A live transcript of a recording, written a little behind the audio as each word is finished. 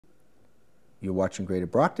You're watching Greater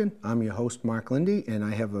Brockton. I'm your host, Mark Lindy, and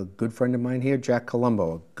I have a good friend of mine here, Jack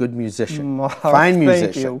Colombo, a good musician, fine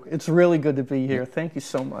musician. Thank you. It's really good to be here. Thank you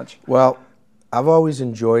so much. Well, I've always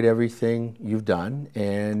enjoyed everything you've done,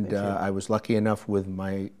 and I was lucky enough with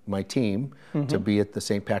my team to be at the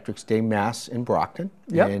St. Patrick's Day Mass in Brockton,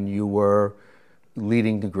 and you were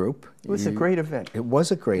leading the group. It was a great event. It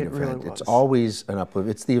was a great event. Really it's always an uplift.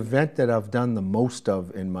 It's the event that I've done the most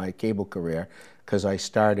of in my cable career, because I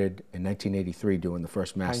started in 1983 doing the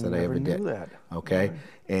first Mass that I ever did. That. Okay, right.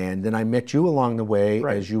 And then I met you along the way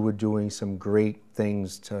as you were doing some great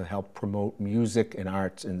things to help promote music and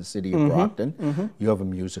arts in the city of Brockton. You have a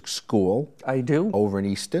music school. I do. Over in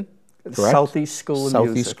Easton, correct? Southeast School of Music.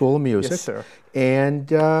 Southeast School of Music. Yes, sir.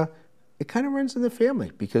 And it kind of runs in the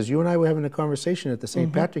family, because you and I were having a conversation at the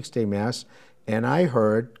St. Patrick's Day Mass, and I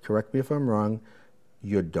heard, correct me if I'm wrong,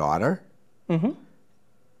 your daughter,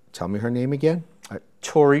 tell me her name again.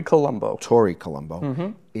 Tori Colombo. Tori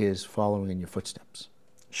Colombo is following in your footsteps.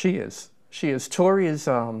 She is. She is. Tori is,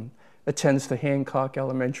 attends the Hancock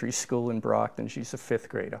Elementary School in Brockton. She's a 5th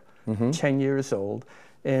grader, 10 years old,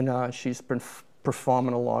 and she's been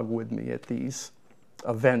performing along with me at these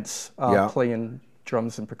events, playing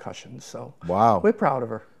drums and percussion. So we're proud of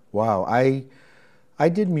her. Wow. I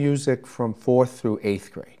did music from 4th through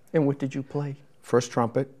 8th grade. And what did you play? First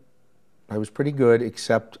trumpet. I was pretty good,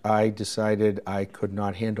 except I decided I could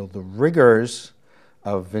not handle the rigors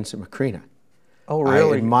of Vincent Macrina. Oh,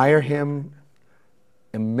 really? I admire him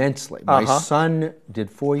immensely. My son did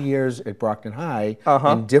 4 years at Brockton High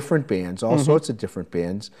in different bands, all sorts of different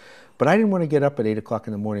bands, but I didn't want to get up at 8 o'clock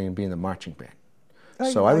in the morning and be in the marching band.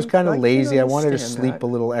 So I was kind of lazy. I wanted to sleep a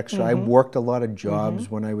little extra. I worked a lot of jobs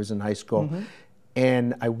when I was in high school.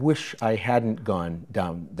 And I wish I hadn't gone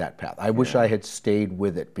down that path. I wish I had stayed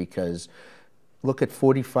with it, because look at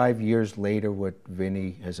 45 years later what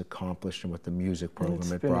Vinny has accomplished and what the music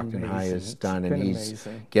program at Brockton High has done. And he's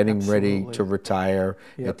getting ready to retire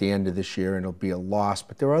at the end of this year, and it'll be a loss.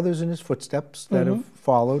 But there are others in his footsteps that have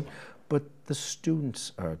followed. But the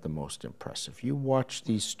students are the most impressive. You watch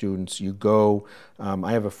these students, you go,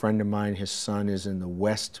 I have a friend of mine, his son is in the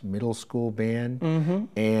West Middle School band,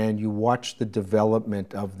 and you watch the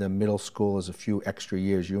development of the middle school as a few extra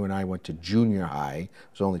years. You and I went to junior high,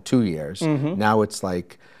 it was only 2 years. Now it's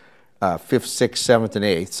like 5th, 6th, 7th, and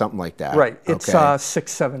 8th, something like that. Right, it's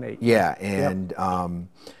 6, 7, 8. Yeah, and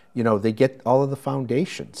you know, they get all of the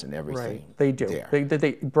foundations and everything. Right, they do.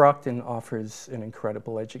 Brockton offers an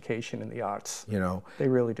incredible education in the arts. You know, they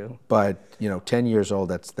really do. But you know, 10 years old,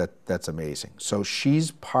 that's amazing. So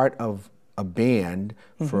she's part of a band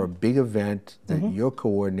for a big event that you're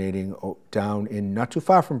coordinating down in not too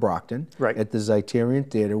far from Brockton, at the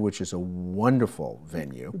Zeiterion Theater, which is a wonderful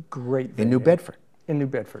venue. Great venue. In New Bedford. In New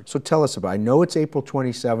Bedford. So tell us about it. I know it's April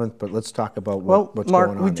 27th, but let's talk about what's going on. Well,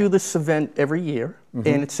 Mark, we do this event every year,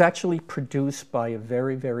 and it's actually produced by a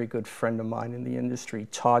very, very good friend of mine in the industry,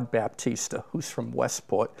 Todd Baptista, who's from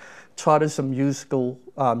Westport. Todd is a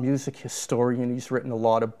music historian. He's written a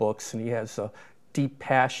lot of books, and he has a deep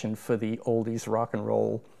passion for the oldies rock and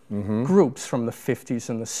roll groups from the 50s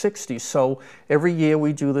and the 60s. So every year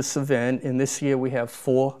we do this event, and this year we have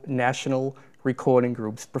 4 national recording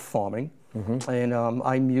groups performing. And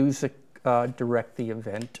I music direct the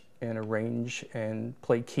event and arrange and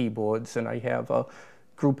play keyboards, and I have a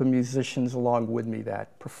group of musicians along with me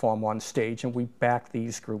that perform on stage, and we back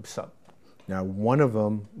these groups up. Now, one of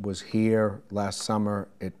them was here last summer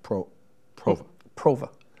at Prova.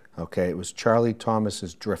 Okay, it was Charlie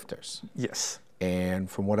Thomas's Drifters. Yes. And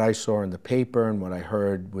from what I saw in the paper and what I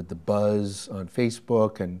heard with the buzz on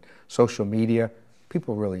Facebook and social media,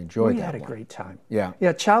 people really enjoyed that. We had a great time. Yeah.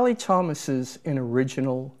 Yeah, Charlie Thomas is an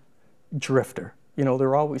original drifter. You know, there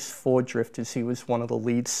are always 4 drifters. He was one of the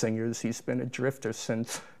lead singers. He's been a drifter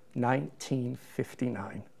since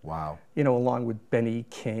 1959. Wow. You know, along with Benny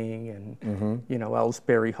King and, you know,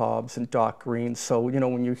 Ellsbury Hobbs and Doc Green. So, you know,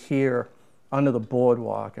 when you hear Under the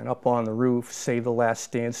Boardwalk and Up on the Roof, Save the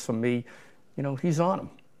Last Dance for Me, you know, he's on them.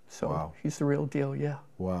 So he's the real deal,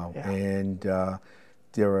 Wow. Yeah. And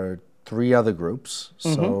there are 3 other groups.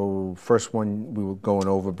 So first one we were going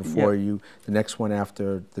over before you. The next one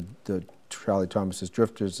after the Charlie Thomas's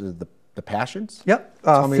Drifters is the Passions. Yep,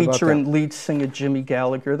 featuring lead singer Jimmy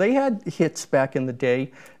Gallagher. They had hits back in the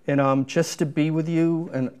day, and Just to Be With You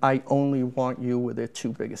and I Only Want You were their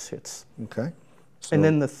 2 biggest hits. Okay. So, and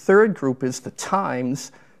then the third group is the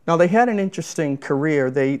Times. Now, they had an interesting career.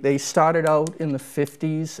 They started out in the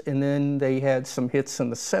 50s, and then they had some hits in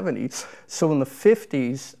the 70s. So in the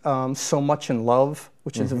 50s, So Much in Love,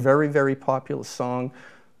 which is a very, very popular song,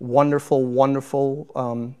 Wonderful, Wonderful,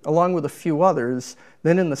 along with a few others,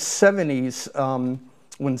 Then in the 70s,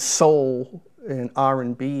 when soul and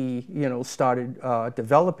R&B, you know, started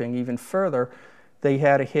developing even further, they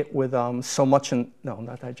had a hit with So Much in, no,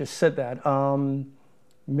 not I just said that,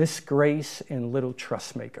 Miss Grace and Little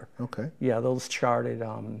Trustmaker. Okay. Yeah, those charted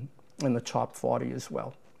in the top 40 as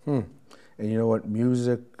well. And you know what?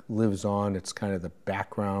 Music lives on. It's kind of the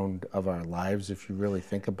background of our lives, if you really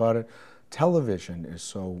think about it. Television is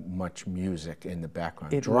so much music in the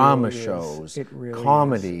background. Drama really shows, really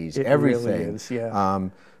comedies, everything. Really is, yeah.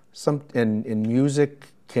 And music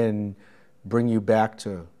can bring you back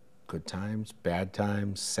to good times, bad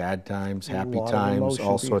times, sad times, happy times,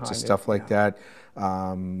 all sorts of stuff like that.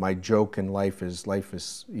 My joke in life is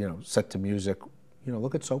you know, set to music. You know,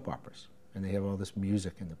 look at soap operas, and they have all this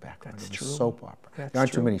music in the background. That's of true. Soap opera. That's There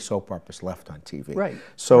aren't true. too many soap operas left on TV. Right.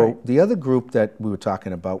 So the other group that we were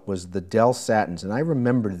talking about was the Del Satins, and I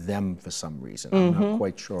remember them for some reason. I'm not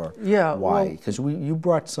quite sure why. Because you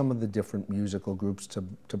brought some of the different musical groups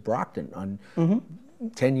to Brockton on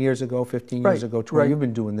 10 years ago, 15 years ago, 20. You've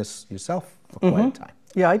been doing this yourself for quite a time.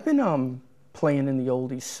 Yeah, I've been playing in the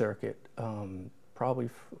oldies circuit probably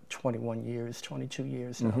for 21 years, 22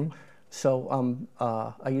 years now. So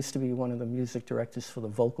I used to be one of the music directors for the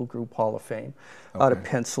Vocal Group Hall of Fame out of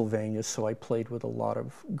Pennsylvania, so I played with a lot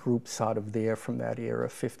of groups out of there from that era,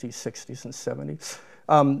 50s, 60s, and 70s.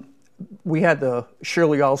 We had the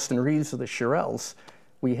Shirley Alston Reeves of the Shirelles.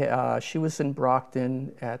 She was in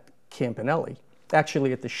Brockton at Campanelli,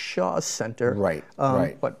 actually at the Shaw Center. Right.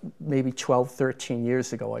 But maybe 12, 13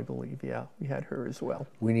 years ago, I believe. Yeah, we had her as well.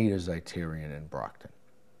 We need a Zeiterion in Brockton.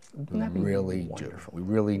 We really do. We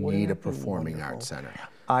really need a performing arts center.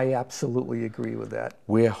 I absolutely agree with that.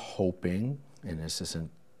 We're hoping, and this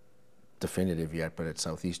isn't definitive yet, but at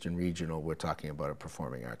Southeastern Regional, we're talking about a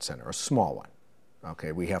performing arts center, a small one.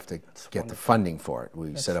 Okay, we have to get the funding for it.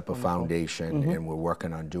 We set up a foundation, and we're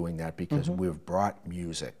working on doing that because we've brought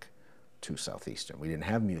music to Southeastern. We didn't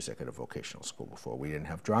have music at a vocational school before. We didn't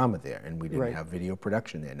have drama there, and we didn't have video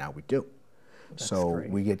production there. Now we do. So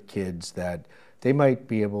we get kids that they might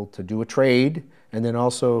be able to do a trade and then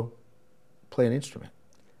also play an instrument.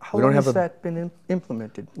 How long has that been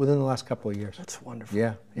implemented? Within the last couple of years. That's wonderful.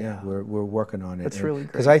 Yeah. We're working on it. That's really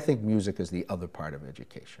great. Because I think music is the other part of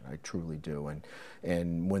education. I truly do.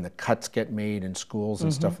 And when the cuts get made in schools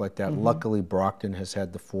and stuff like that, luckily Brockton has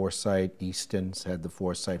had the foresight, Easton's had the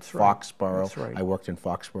foresight, Foxborough. That's right. I worked in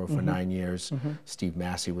Foxborough for 9 years. Steve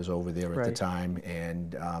Massey was over there at the time.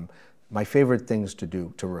 And my favorite things to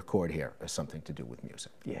do, to record here, is something to do with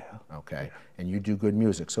music. Yeah. Okay? Yeah. And you do good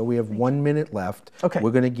music. So we have 1 minute left. Okay.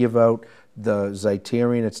 We're going to give out the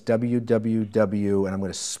Zeiterion. It's www, and I'm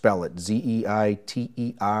going to spell it,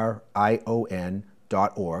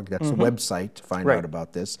 ZEITERION.org. That's the website to find out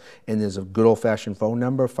about this. And there's a good old-fashioned phone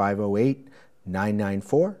number,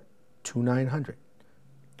 508-994-2900.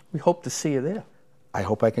 We hope to see you there. I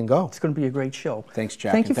hope I can go. It's going to be a great show. Thanks,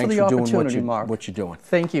 Jack. Thank you for the opportunity, Mark. What you're doing.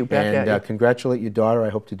 Thank you. Back at you. And congratulate your daughter. I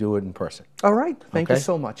hope to do it in person. All right. Thank you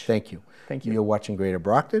so much. Thank you. Thank you. You're watching Greater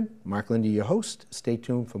Brockton. Mark Lindy, your host. Stay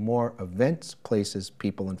tuned for more events, places,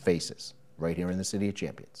 people, and faces right here in the City of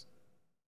Champions.